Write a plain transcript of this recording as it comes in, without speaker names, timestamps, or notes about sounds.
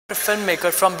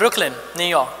filmmaker from Brooklyn, New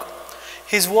York.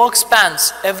 His work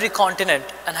spans every continent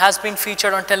and has been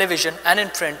featured on television and in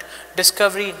print,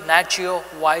 Discovery, Nat Geo,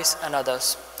 Vice, and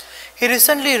others. He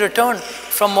recently returned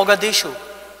from Mogadishu,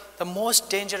 the most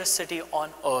dangerous city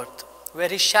on earth, where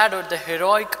he shadowed the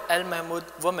heroic El Mahmoud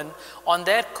women on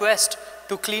their quest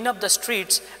to clean up the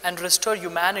streets and restore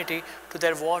humanity to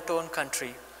their war-torn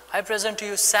country. I present to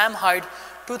you Sam Hyde,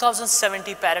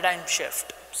 2070 Paradigm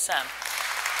Shift. Sam.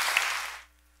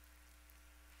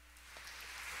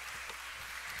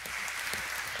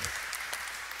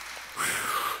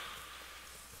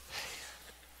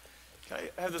 Can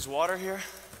I have this water here?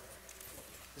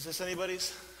 Is this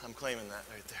anybody's? I'm claiming that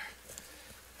right there.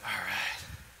 All right.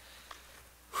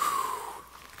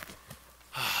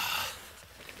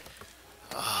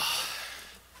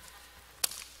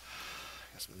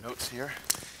 Got some notes here.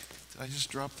 Did I just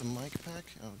drop the mic back?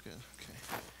 Oh, good. Okay.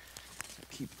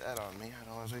 Keep that on me.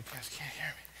 Otherwise, you guys can't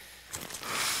hear me.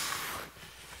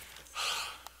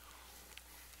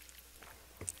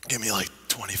 Give me like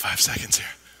 25 seconds here.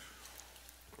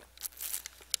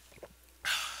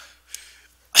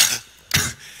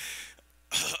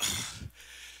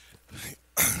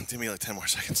 Give me like 10 more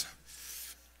seconds.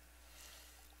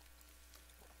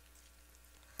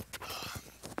 Oh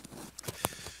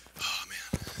man,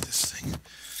 this thing.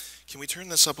 Can we turn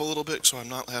this up a little bit so I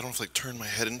don't have to like turn my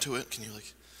head into it? Can you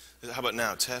like, how about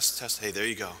now? Test. Hey, there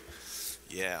you go.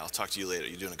 Yeah, I'll talk to you later.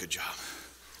 You're doing a good job.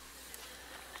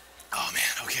 Oh man,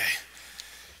 okay.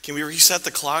 Can we reset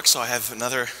the clock so I have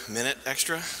another minute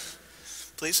extra,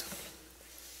 please?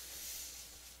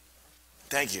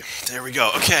 Thank you. There we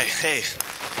go. Okay, hey,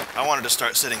 I wanted to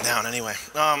start sitting down anyway.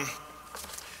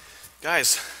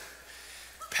 Guys,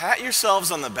 pat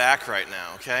yourselves on the back right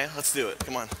now, okay? Let's do it.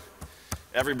 Come on.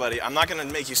 Everybody, I'm not gonna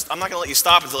let you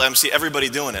stop until I see everybody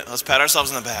doing it. Let's pat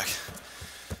ourselves on the back.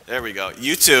 There we go.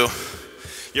 You two,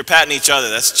 you're patting each other.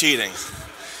 That's cheating.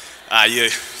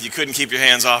 You couldn't keep your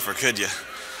hands off her, could you?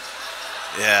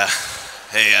 Yeah.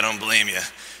 Hey, I don't blame you.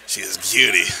 She's a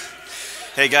cutie.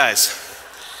 Hey guys.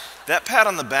 That pat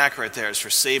on the back right there is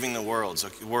for saving the world.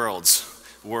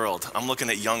 I'm looking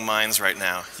at young minds right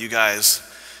now. You guys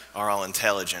are all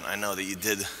intelligent. I know that you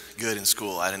did good in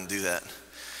school. I didn't do that.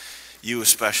 You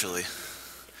especially.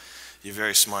 You're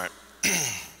very smart.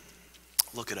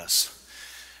 Look at us.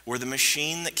 We're the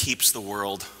machine that keeps the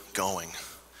world going,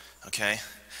 okay?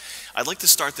 I'd like to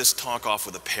start this talk off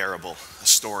with a parable, a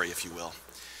story, if you will.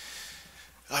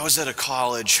 I was at a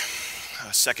college,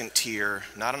 a second tier,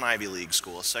 not an Ivy League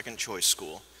school, a second choice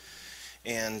school.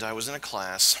 And I was in a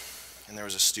class, and there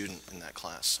was a student in that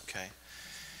class, okay?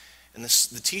 And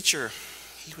the teacher,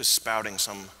 he was spouting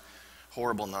some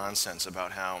horrible nonsense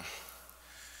about how,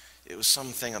 it was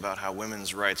something about how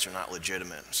women's rights are not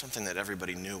legitimate, something that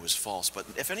everybody knew was false. But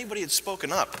if anybody had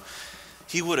spoken up,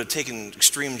 he would have taken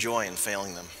extreme joy in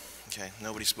failing them, okay?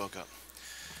 Nobody spoke up.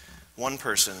 One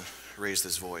person raised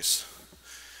his voice.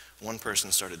 One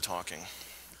person started talking.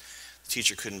 The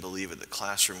teacher couldn't believe it. The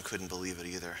classroom couldn't believe it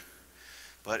either.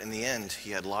 But in the end, he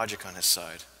had logic on his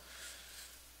side.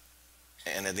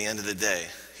 And at the end of the day,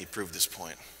 he proved his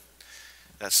point.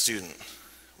 That student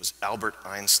was Albert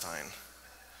Einstein.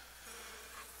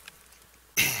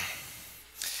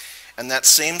 And that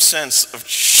same sense of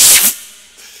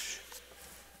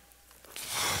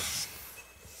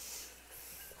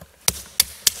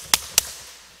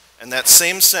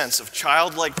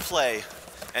childlike play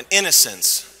and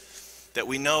innocence that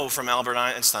we know from Albert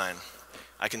Einstein,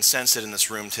 I can sense it in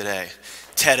this room today.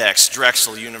 TEDx,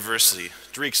 Drexel University,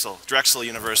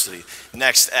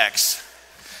 Next X.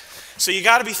 So you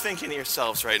got to be thinking to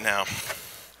yourselves right now,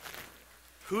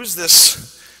 who's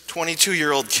this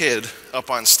 22-year-old kid up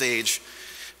on stage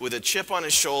with a chip on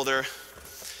his shoulder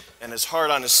and his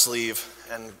heart on his sleeve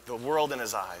and the world in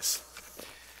his eyes?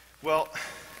 Well,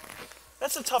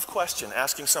 that's a tough question,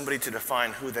 asking somebody to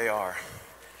define who they are.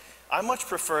 I much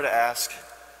prefer to ask,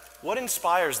 what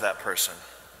inspires that person?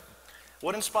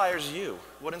 What inspires you?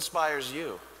 What inspires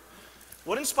you?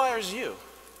 What inspires you?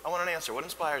 I want an answer. What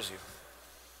inspires you?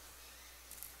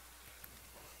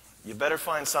 You better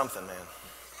find something, man.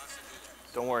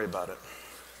 Don't worry about it.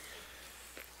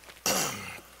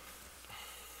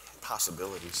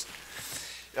 Possibilities.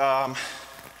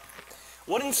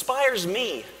 What inspires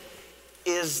me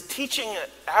is teaching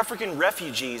African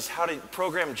refugees how to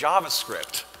program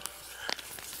JavaScript.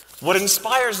 What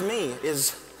inspires me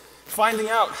is finding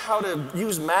out how to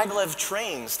use maglev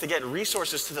trains to get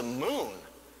resources to the moon.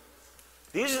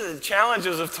 These are the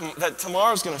challenges that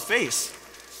tomorrow's going to face,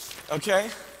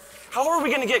 okay? How are we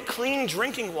going to get clean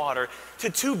drinking water to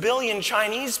 2 billion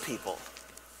Chinese people?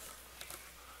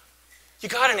 You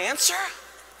got an answer?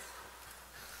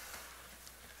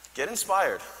 Get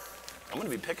inspired. I'm going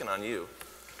to be picking on you.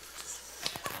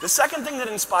 The second thing that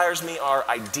inspires me are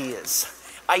ideas.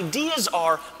 Ideas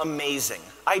are amazing.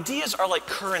 Ideas are like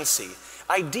currency.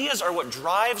 Ideas are what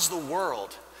drives the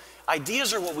world.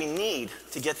 Ideas are what we need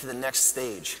to get to the next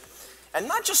stage. And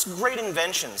not just great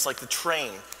inventions like the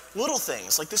train, little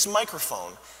things like this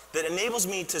microphone that enables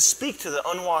me to speak to the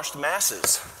unwashed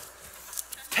masses.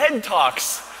 TED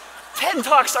Talks. TED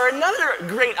Talks are another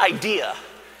great idea.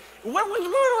 Where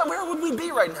would we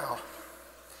be right now?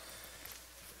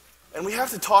 And we have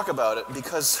to talk about it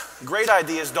because great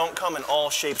ideas don't come in all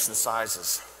shapes and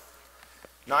sizes.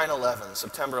 9/11,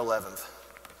 September 11th.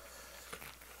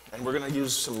 And we're going to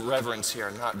use some reverence here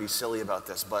and not be silly about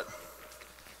this, but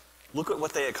look at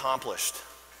what they accomplished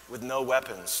with no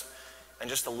weapons and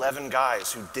just 11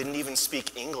 guys who didn't even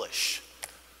speak English.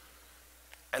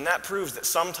 And that proves that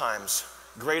sometimes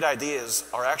great ideas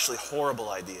are actually horrible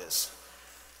ideas.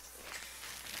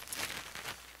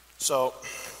 So,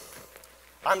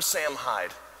 I'm Sam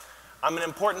Hyde. I'm an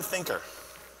important thinker.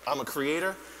 I'm a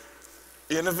creator,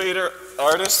 innovator,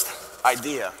 artist,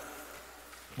 idea.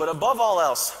 But above all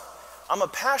else, I'm a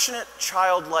passionate,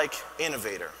 childlike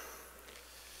innovator.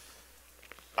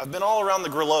 I've been all around the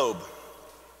globe.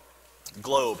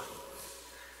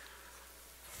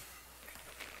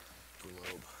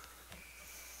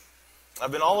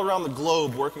 I've been all around the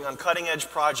globe working on cutting-edge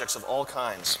projects of all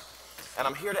kinds. And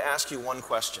I'm here to ask you one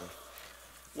question.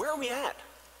 Where are we at?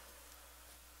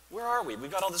 Where are we?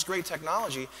 We've got all this great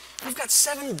technology. We've got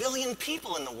 7 billion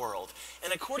people in the world.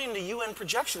 And according to UN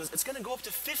projections, it's going to go up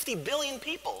to 50 billion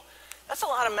people. That's a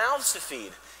lot of mouths to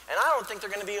feed. And I don't think they're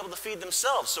going to be able to feed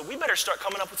themselves. So we better start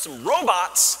coming up with some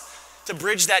robots to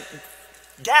bridge that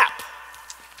gap.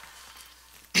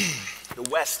 The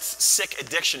West's sick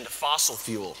addiction to fossil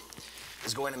fuel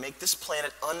is going to make this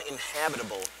planet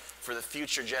uninhabitable for the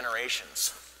future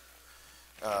generations.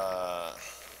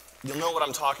 You'll know what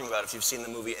I'm talking about if you've seen the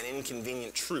movie An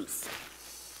Inconvenient Truth.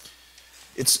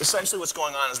 It's essentially what's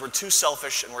going on is we're too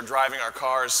selfish and we're driving our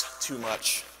cars too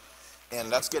much.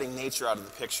 And that's getting nature out of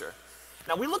the picture.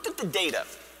 Now, we looked at the data.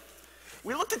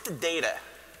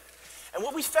 And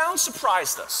what we found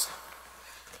surprised us.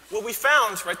 What we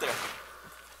found, right there,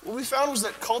 what we found was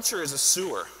that culture is a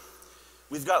sewer.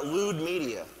 We've got lewd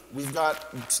media. We've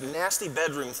got nasty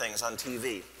bedroom things on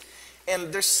TV.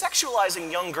 And they're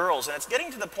sexualizing young girls, and it's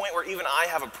getting to the point where even I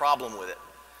have a problem with it.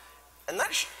 And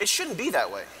it shouldn't be that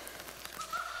way.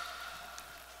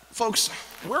 Folks,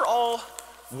 we're all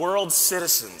world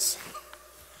citizens.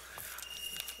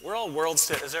 We're all world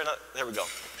citizens. There we go.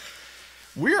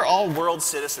 We're all world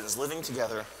citizens living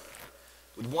together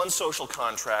with one social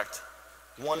contract,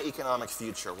 one economic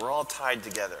future. We're all tied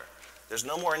together. There's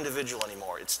no more individual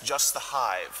anymore. It's just the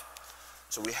hive.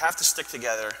 So we have to stick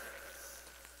together.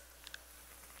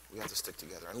 We have to stick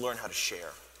together and learn how to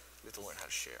share. We have to learn how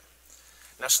to share.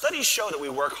 Now, studies show that we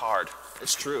work hard.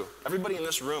 It's true. Everybody in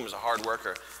this room is a hard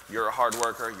worker. You're a hard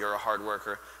worker. You're a hard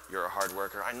worker. You're a hard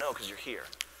worker. I know because you're here.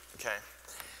 Okay?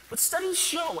 But studies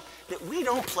show that we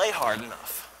don't play hard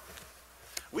enough.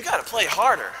 We got to play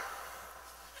harder.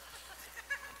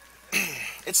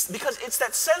 It's because it's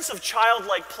that sense of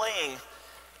childlike playing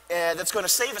that's going to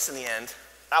save us in the end.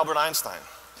 Albert Einstein.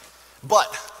 But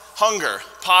hunger,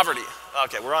 poverty.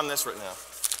 Okay, we're on this right now.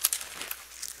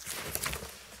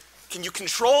 Can you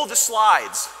control the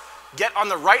slides? Get on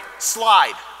the right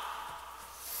slide.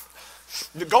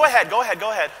 Go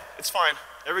ahead. It's fine.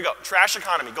 There we go. Trash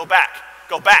economy. Go back.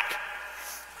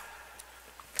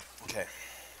 Okay.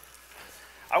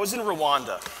 I was in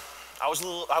Rwanda. I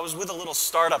was with a little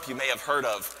startup you may have heard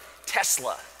of,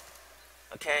 Tesla.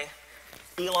 Okay?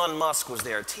 Elon Musk was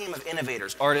there, a team of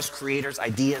innovators, artists, creators,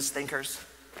 ideas, thinkers.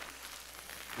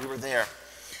 We were there.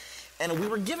 And we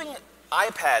were giving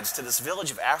iPads to this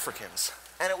village of Africans.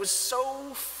 And it was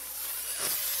so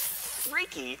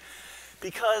freaky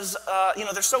because,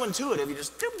 they're so intuitive. You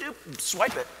just doop, doop,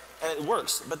 swipe it, and it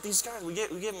works. But these guys, we gave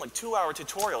them like 2-hour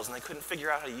tutorials, and they couldn't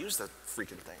figure out how to use the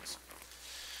freaking things.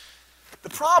 The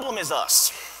problem is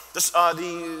us.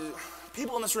 The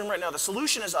people in this room right now, the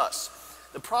solution is us.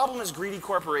 The problem is greedy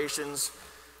corporations.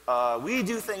 We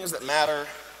do things that matter.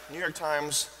 New York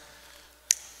Times.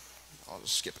 I'll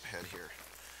just skip ahead here.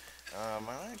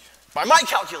 By my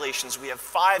calculations, we have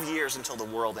 5 years until the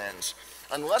world ends.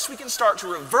 Unless we can start to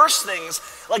reverse things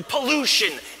like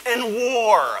pollution and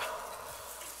war.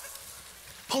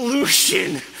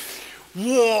 Pollution,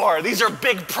 war, these are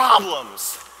big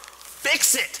problems.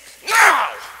 Fix it now!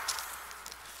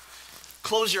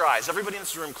 Close your eyes. Everybody in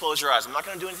this room, close your eyes. I'm not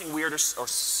going to do anything weird or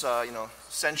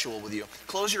sensual with you.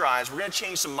 Close your eyes. We're going to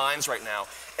change some minds right now.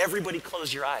 Everybody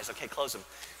close your eyes. Okay, close them.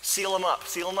 Seal them up.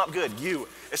 Seal them up good. You,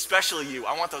 especially you.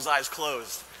 I want those eyes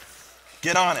closed.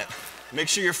 Get on it. Make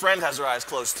sure your friend has their eyes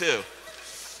closed too.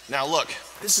 Now look,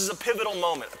 this is a pivotal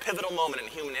moment in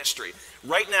human history.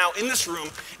 Right now in this room,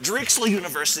 Drexel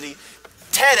University,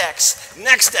 TEDx,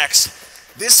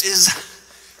 NextX. This is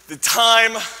the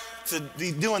time to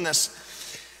be doing this.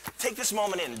 Take this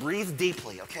moment in, breathe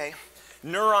deeply, okay?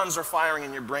 Neurons are firing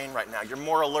in your brain right now. You're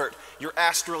more alert. You're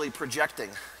astrally projecting.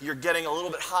 You're getting a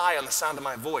little bit high on the sound of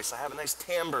my voice. I have a nice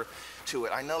timbre to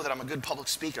it. I know that I'm a good public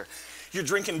speaker. You're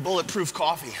drinking bulletproof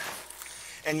coffee.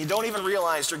 And you don't even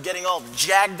realize you're getting all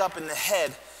jagged up in the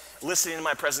head listening to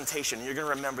my presentation. You're going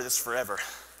to remember this forever.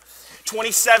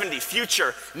 2070,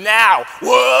 future, now.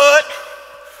 What?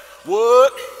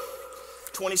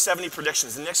 2070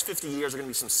 predictions. The next 50 years are going to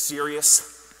be some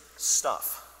serious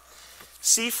stuff.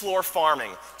 Seafloor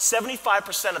farming.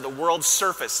 75% of the world's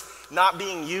surface not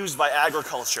being used by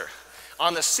agriculture.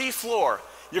 On the seafloor,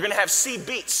 you're going to have sea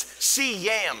beets, sea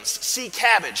yams, sea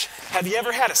cabbage. Have you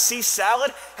ever had a sea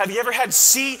salad? Have you ever had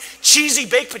sea cheesy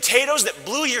baked potatoes that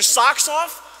blew your socks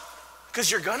off? Because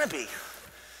you're going to be.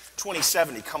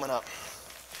 2070 coming up.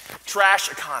 Trash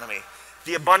economy.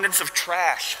 The abundance of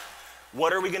trash.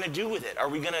 What are we going to do with it? Are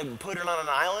we going to put it on an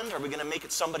island? Are we going to make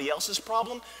it somebody else's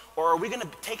problem? Or are we going to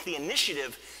take the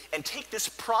initiative and take this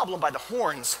problem by the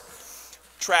horns?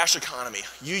 Trash economy.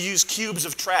 You use cubes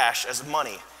of trash as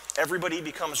money. Everybody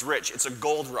becomes rich. It's a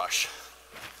gold rush.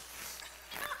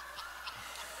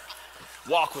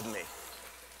 Walk with me.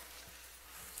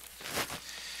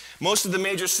 Most of the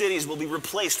major cities will be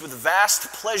replaced with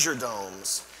vast pleasure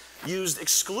domes used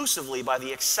exclusively by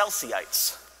the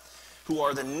Excelsiites, who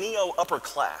are the neo-upper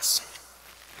class,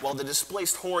 while the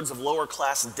displaced hordes of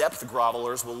lower-class depth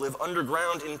grovelers will live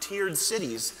underground in tiered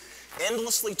cities,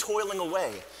 endlessly toiling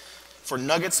away for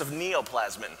nuggets of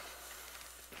neoplasmin.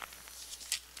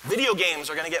 Video games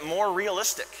are going to get more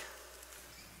realistic.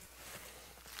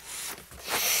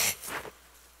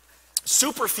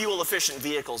 Super fuel-efficient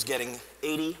vehicles getting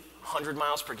 80, 100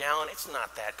 miles per gallon, it's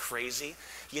not that crazy.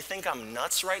 You think I'm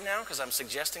nuts right now because I'm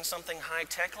suggesting something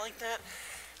high-tech like that?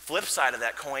 Flip side of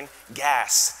that coin,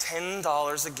 gas,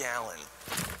 $10 a gallon.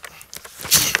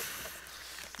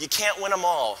 You can't win them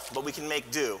all, but we can make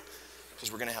do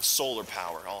because we're going to have solar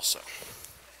power also.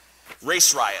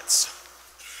 Race riots.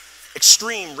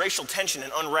 Extreme racial tension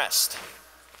and unrest.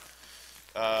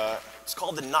 It's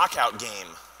called the knockout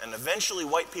game, and eventually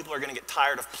white people are going to get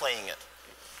tired of playing it.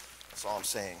 That's all I'm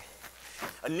saying.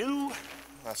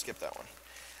 I'll skip that one.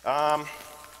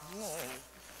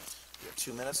 We have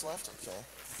 2 minutes left? Okay.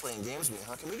 Playing games with me,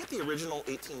 huh? Can we get the original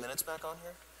 18 minutes back on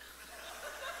here?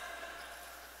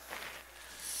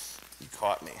 You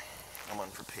caught me. I'm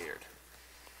unprepared.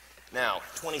 Now,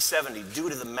 2070, due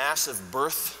to the massive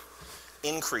birth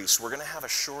increase, we're going to have a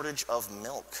shortage of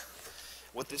milk.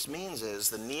 What this means is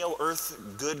the Neo-Earth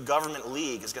Good Government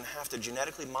League is going to have to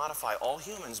genetically modify all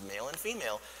humans, male and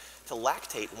female, to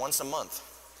lactate once a month.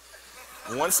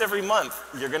 Once every month,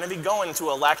 you're going to be going to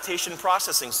a lactation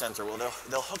processing center where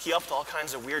they'll hook you up to all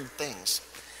kinds of weird things.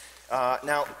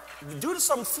 Now, due to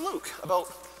some fluke,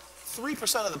 about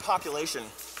 3% of the population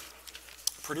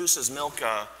produces milk,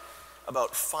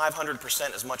 about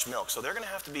 500% as much milk. So they're going to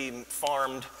have to be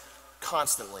farmed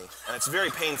constantly, and it's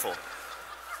very painful.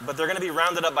 But they're going to be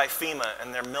rounded up by FEMA,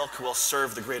 and their milk will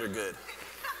serve the greater good.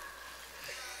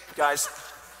 Guys,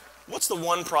 what's the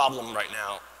one problem right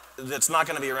now that's not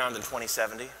going to be around in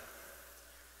 2070?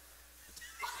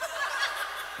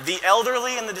 The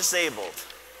elderly and the disabled.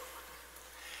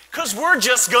 Because we're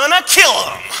just going to kill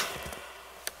them.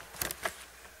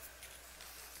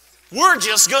 We're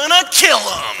just going to kill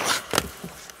them.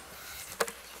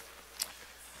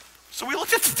 So we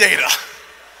looked at the data.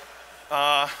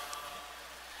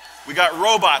 We got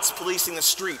robots policing the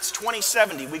streets.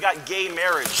 2070, we got gay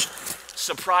marriage.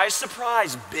 Surprise,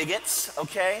 surprise, bigots,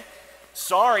 okay?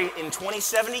 Sorry, in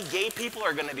 2070, gay people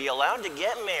are going to be allowed to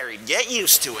get married. Get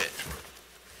used to it.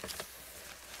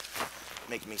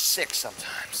 Make me sick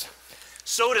sometimes.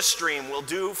 SodaStream will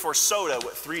do for soda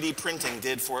what 3D printing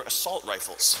did for assault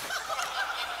rifles.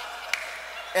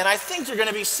 And I think you're going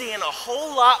to be seeing a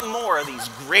whole lot more of these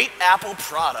great Apple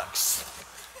products.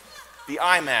 The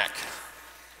iMac.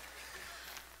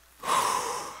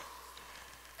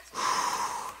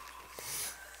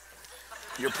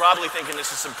 You're probably thinking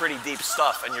this is some pretty deep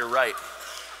stuff, and you're right.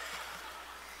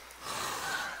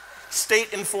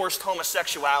 State-enforced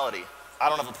homosexuality. I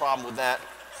don't have a problem with that.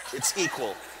 It's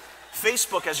equal.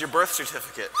 Facebook as your birth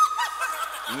certificate.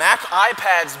 Mac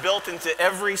iPads built into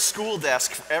every school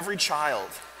desk for every child.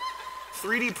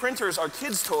 3D printers are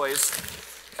kids' toys,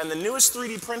 and the newest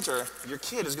 3D printer, your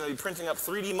kid is going to be printing up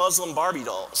 3D Muslim Barbie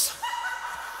dolls.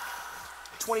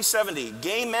 2070,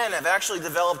 gay men have actually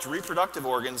developed reproductive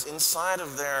organs inside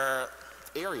of their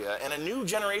area, and a new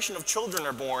generation of children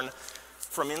are born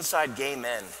from inside gay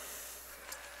men.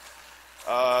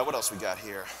 What else we got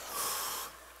here?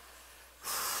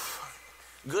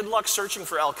 Good luck searching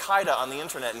for Al-Qaeda on the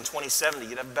internet in 2070.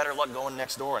 You'd have better luck going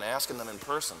next door and asking them in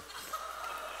person.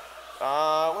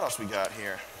 What else we got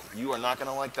here? You are not going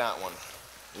to like that one.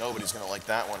 Nobody's going to like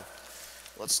that one.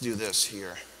 Let's do this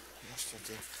here.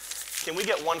 Can we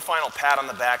get one final pat on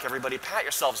the back, everybody? Pat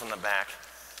yourselves on the back.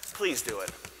 Please do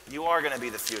it. You are going to be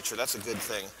the future. That's a good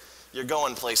thing. You're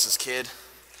going places, kid.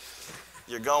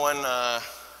 You're going, man,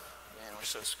 we're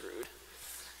so screwed.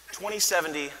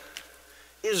 2070,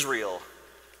 Israel,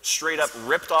 straight up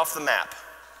ripped off the map.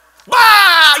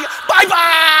 Bye! Bye,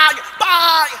 bye!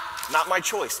 Bye! Not my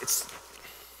choice. It's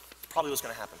probably what's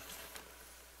going to happen.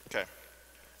 Okay.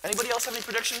 Anybody else have any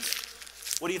predictions?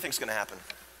 What do you think is going to happen?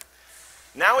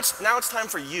 Now it's time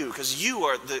for you, because you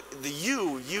are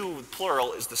you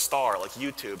plural is the star, like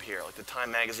YouTube here, like the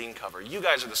Time magazine cover. You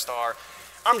guys are the star.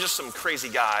 I'm just some crazy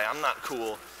guy. I'm not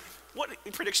cool. What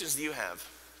predictions do you have?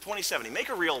 2070. Make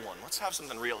a real one. Let's have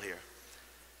something real here.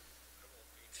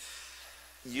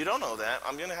 You don't know that.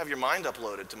 I'm going to have your mind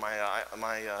uploaded to my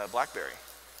BlackBerry.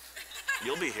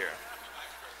 You'll be here.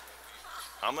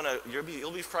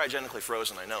 You'll be cryogenically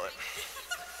frozen. I know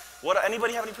it.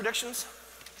 Anybody have any predictions?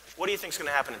 What do you think is going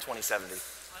to happen in 2070? I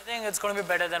think it's going to be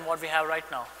better than what we have right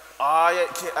now. I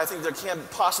think there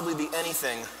can't possibly be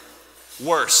anything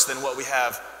worse than what we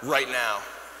have right now.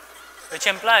 Which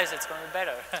implies it's going to be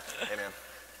better. Hey, man.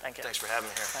 Thank you. Thanks for having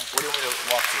me here. Thank you. What do you want me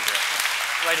to walk through here?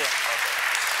 Right here. Okay.